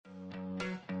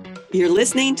You're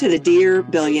listening to the Dear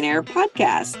Billionaire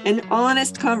podcast, an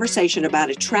honest conversation about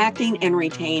attracting and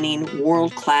retaining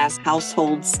world-class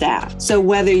household staff. So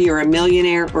whether you're a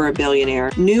millionaire or a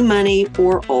billionaire, new money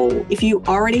or old, if you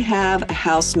already have a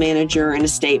house manager, an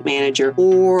estate manager,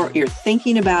 or you're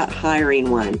thinking about hiring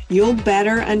one, you'll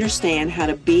better understand how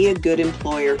to be a good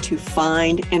employer to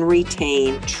find and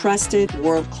retain trusted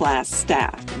world-class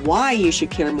staff, why you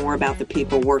should care more about the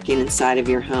people working inside of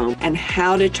your home, and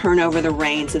how to turn over the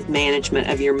reins of management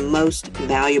of your most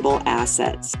valuable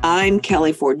assets. I'm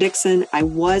Kelly Ford Dixon. I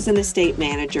was an estate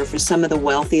manager for some of the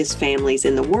wealthiest families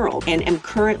in the world and am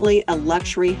currently a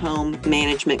luxury home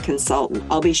management consultant.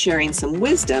 I'll be sharing some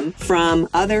wisdom from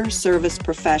other service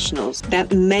professionals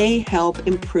that may help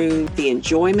improve the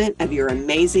enjoyment of your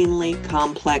amazingly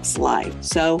complex life.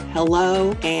 So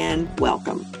hello and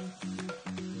welcome.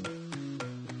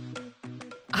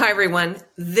 Hi, everyone.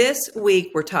 This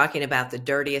week, we're talking about the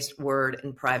dirtiest word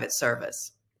in private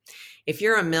service. If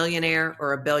you're a millionaire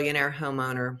or a billionaire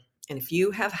homeowner, and if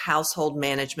you have household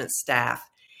management staff,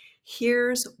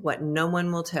 here's what no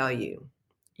one will tell you.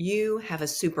 You have a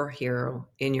superhero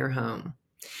in your home.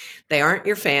 They aren't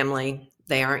your family.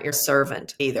 They aren't your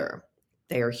servant either.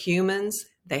 They are humans.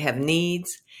 They have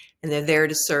needs, and they're there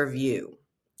to serve you.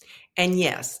 And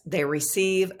yes, they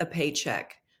receive a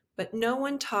paycheck. But no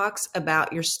one talks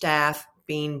about your staff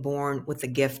being born with the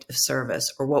gift of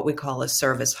service, or what we call a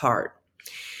service heart.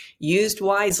 Used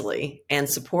wisely and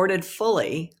supported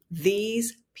fully,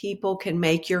 these people can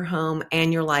make your home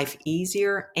and your life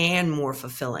easier and more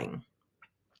fulfilling.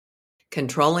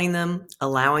 Controlling them,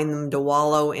 allowing them to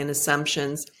wallow in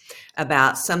assumptions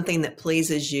about something that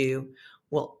pleases you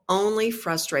will only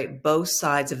frustrate both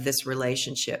sides of this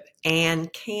relationship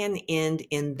and can end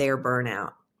in their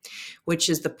burnout, which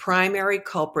is the primary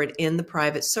culprit in the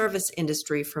private service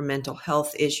industry for mental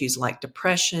health issues like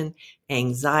depression,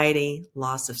 anxiety,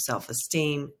 loss of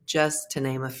self-esteem, just to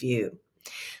name a few.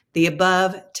 The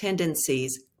above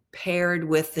tendencies paired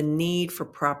with the need for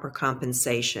proper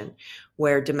compensation,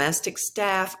 where domestic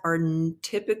staff are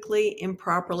typically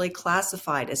improperly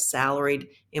classified as salaried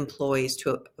employees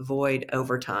to avoid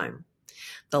overtime.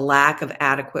 The lack of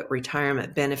adequate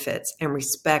retirement benefits and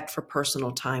respect for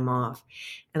personal time off,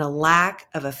 and a lack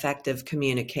of effective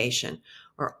communication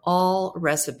are all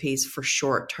recipes for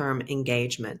short-term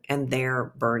engagement and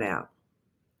their burnout.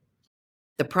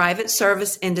 The private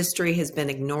service industry has been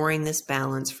ignoring this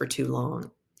balance for too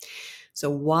long. So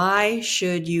why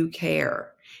should you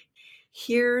care?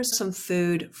 Here's some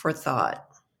food for thought.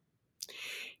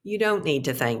 You don't need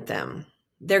to thank them.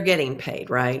 They're getting paid,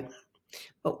 right?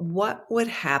 But what would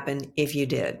happen if you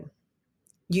did?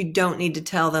 You don't need to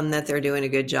tell them that they're doing a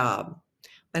good job.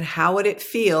 But how would it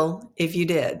feel if you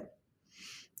did?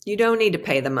 You don't need to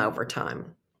pay them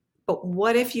overtime. But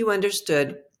what if you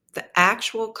understood the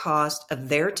actual cost of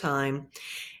their time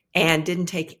and didn't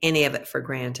take any of it for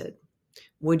granted?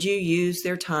 Would you use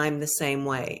their time the same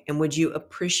way? And would you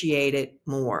appreciate it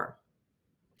more?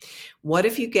 What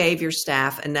if you gave your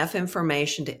staff enough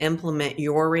information to implement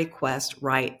your request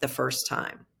right the first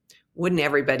time? Wouldn't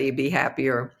everybody be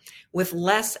happier? With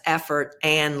less effort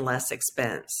and less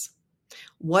expense.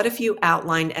 What if you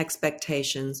outlined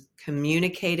expectations,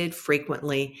 communicated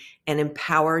frequently, and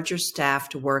empowered your staff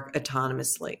to work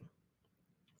autonomously?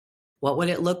 What would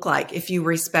it look like if you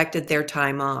respected their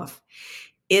time off?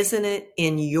 Isn't it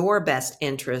in your best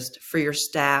interest for your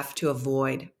staff to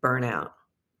avoid burnout?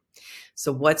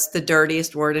 So what's the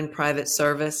dirtiest word in private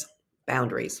service?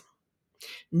 Boundaries.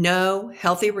 No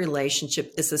healthy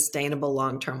relationship is sustainable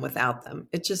long-term without them.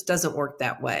 It just doesn't work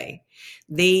that way.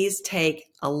 These take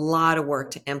a lot of work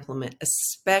to implement,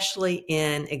 especially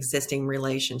in existing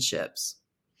relationships.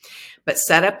 But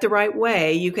set up the right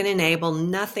way, you can enable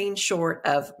nothing short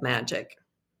of magic.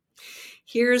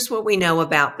 Here's what we know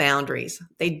about boundaries.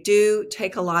 They do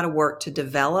take a lot of work to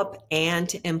develop and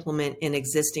to implement in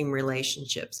existing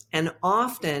relationships, and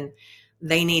often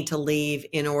they need to leave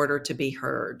in order to be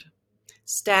heard.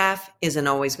 Staff isn't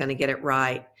always going to get it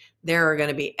right. There are going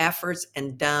to be efforts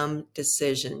and dumb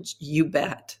decisions, you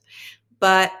bet.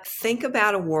 But think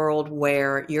about a world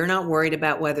where you're not worried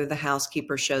about whether the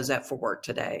housekeeper shows up for work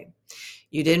today.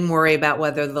 You didn't worry about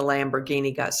whether the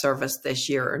Lamborghini got serviced this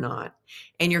year or not.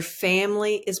 And your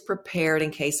family is prepared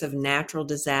in case of natural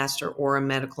disaster or a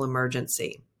medical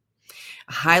emergency.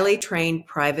 A highly trained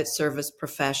private service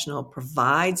professional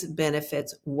provides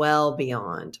benefits well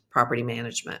beyond property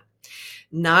management.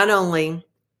 Not only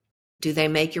do they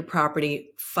make your property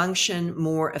function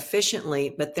more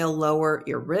efficiently, but they'll lower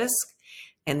your risk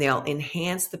and they'll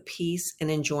enhance the peace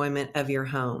and enjoyment of your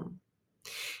home.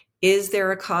 Is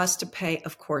there a cost to pay?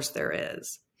 Of course there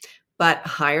is. But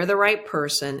hire the right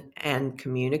person and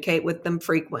communicate with them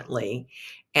frequently,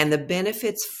 and the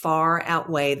benefits far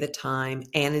outweigh the time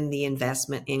and in the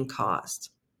investment in cost.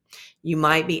 You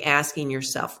might be asking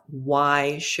yourself,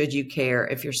 why should you care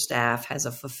if your staff has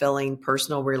a fulfilling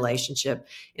personal relationship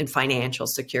and financial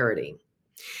security?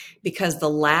 Because the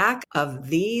lack of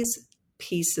these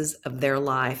pieces of their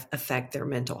life affect their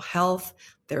mental health,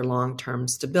 their long-term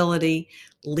stability,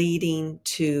 leading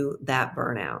to that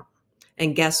burnout.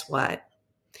 And guess what?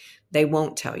 They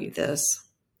won't tell you this,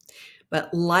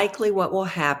 but likely what will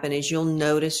happen is you'll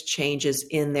notice changes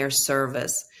in their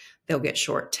service. They'll get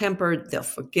short-tempered, they'll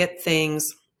forget things,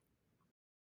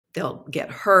 they'll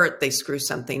get hurt, they screw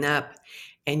something up,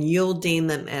 and you'll deem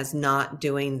them as not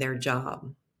doing their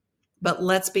job. But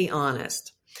let's be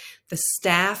honest. The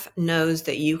staff knows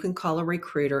that you can call a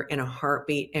recruiter in a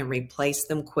heartbeat and replace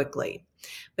them quickly.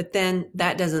 But then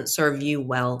that doesn't serve you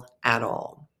well at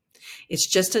all. It's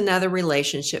just another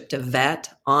relationship to vet,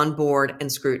 onboard,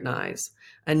 and scrutinize.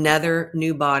 Another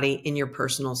new body in your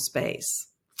personal space.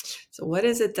 So what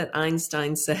is it that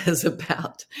Einstein says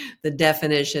about the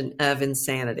definition of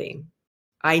insanity?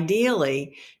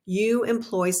 Ideally, you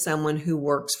employ someone who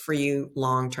works for you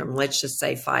long-term, let's just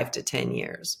say 5 to 10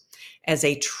 years, as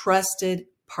a trusted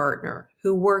partner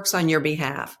who works on your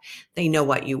behalf. They know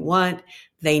what you want.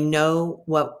 They know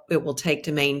what it will take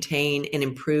to maintain and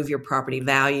improve your property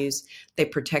values. They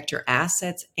protect your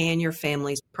assets and your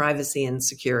family's privacy and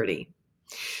security.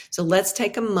 So let's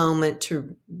take a moment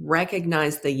to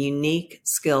recognize the unique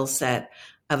skill set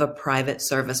of a private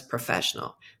service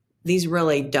professional. These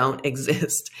really don't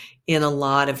exist in a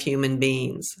lot of human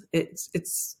beings.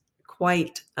 It's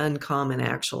quite uncommon,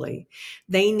 actually.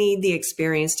 They need the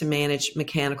experience to manage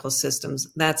mechanical systems.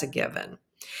 That's a given.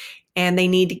 And they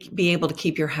need to be able to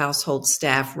keep your household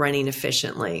staff running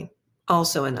efficiently.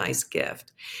 Also a nice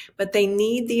gift. But they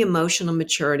need the emotional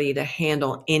maturity to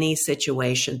handle any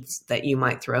situations that you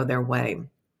might throw their way.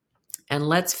 And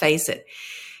let's face it,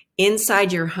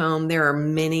 inside your home, there are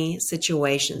many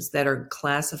situations that are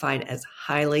classified as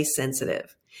highly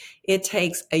sensitive. It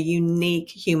takes a unique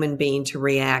human being to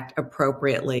react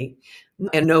appropriately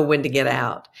and know when to get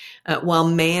out while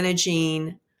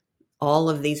managing all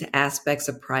of these aspects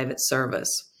of private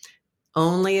service.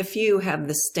 Only a few have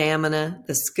the stamina,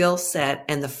 the skill set,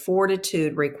 and the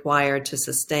fortitude required to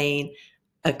sustain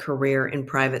a career in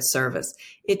private service.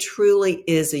 It truly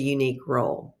is a unique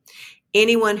role.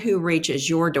 Anyone who reaches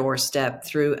your doorstep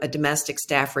through a domestic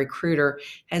staff recruiter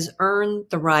has earned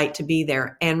the right to be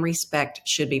there, and respect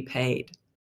should be paid.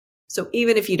 So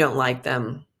even if you don't like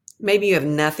them, maybe you have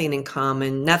nothing in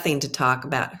common, nothing to talk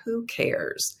about, who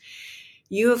cares?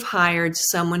 You have hired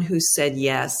someone who said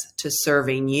yes to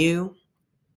serving you,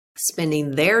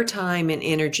 spending their time and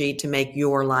energy to make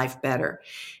your life better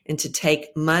and to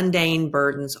take mundane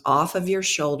burdens off of your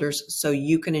shoulders so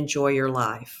you can enjoy your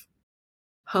life.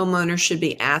 Homeowners should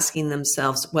be asking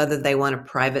themselves whether they want a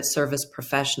private service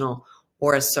professional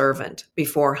or a servant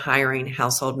before hiring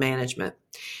household management.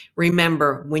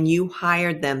 Remember, when you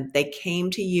hired them, they came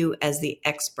to you as the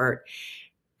expert,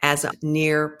 as a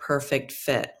near perfect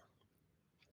fit.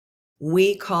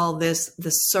 We call this the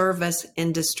service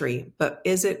industry, but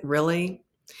is it really?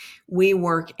 We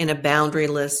work in a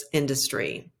boundaryless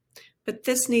industry. But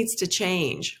this needs to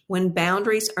change. When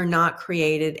boundaries are not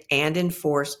created and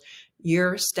enforced,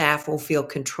 your staff will feel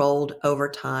controlled over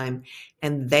time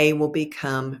and they will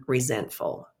become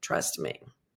resentful. Trust me.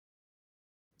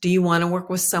 Do you want to work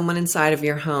with someone inside of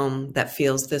your home that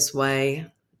feels this way?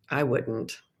 I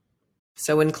wouldn't.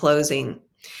 So in closing,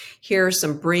 here are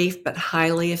some brief but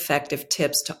highly effective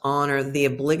tips to honor the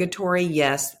obligatory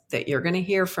yes that you're going to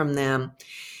hear from them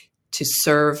to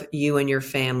serve you and your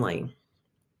family.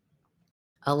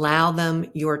 Allow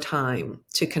them your time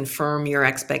to confirm your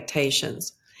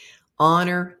expectations.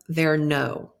 Honor their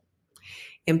no.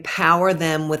 Empower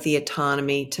them with the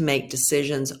autonomy to make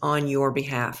decisions on your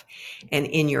behalf and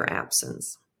in your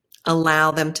absence. Allow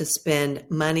them to spend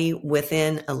money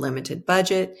within a limited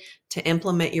budget to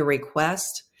implement your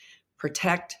request.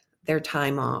 Protect their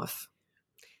time off.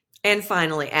 And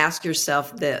finally, ask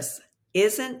yourself this: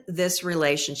 isn't this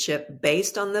relationship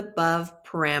based on the above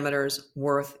parameters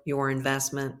worth your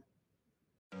investment?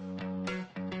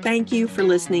 Thank you for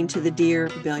listening to the Dear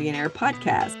Billionaire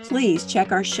podcast. Please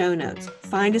check our show notes,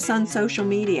 find us on social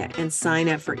media, and sign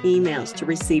up for emails to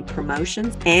receive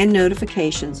promotions and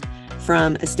notifications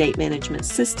from estate management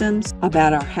systems,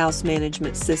 about our house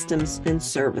management systems and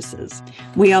services.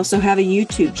 We also have a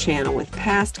YouTube channel with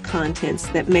past contents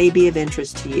that may be of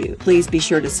interest to you. Please be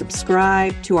sure to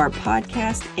subscribe to our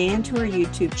podcast and to our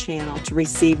YouTube channel to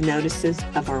receive notices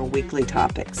of our weekly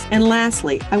topics. And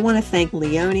lastly, I want to thank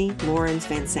Leonie Lawrence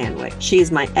Van Sandwyk. She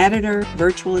is my editor,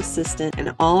 virtual assistant,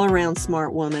 and all-around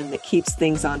smart woman that keeps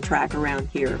things on track around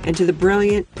here. And to the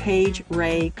brilliant Paige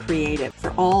Ray Creative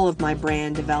for all of my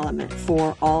brand development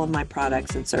for all of my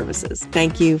products and services.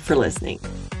 Thank you for listening.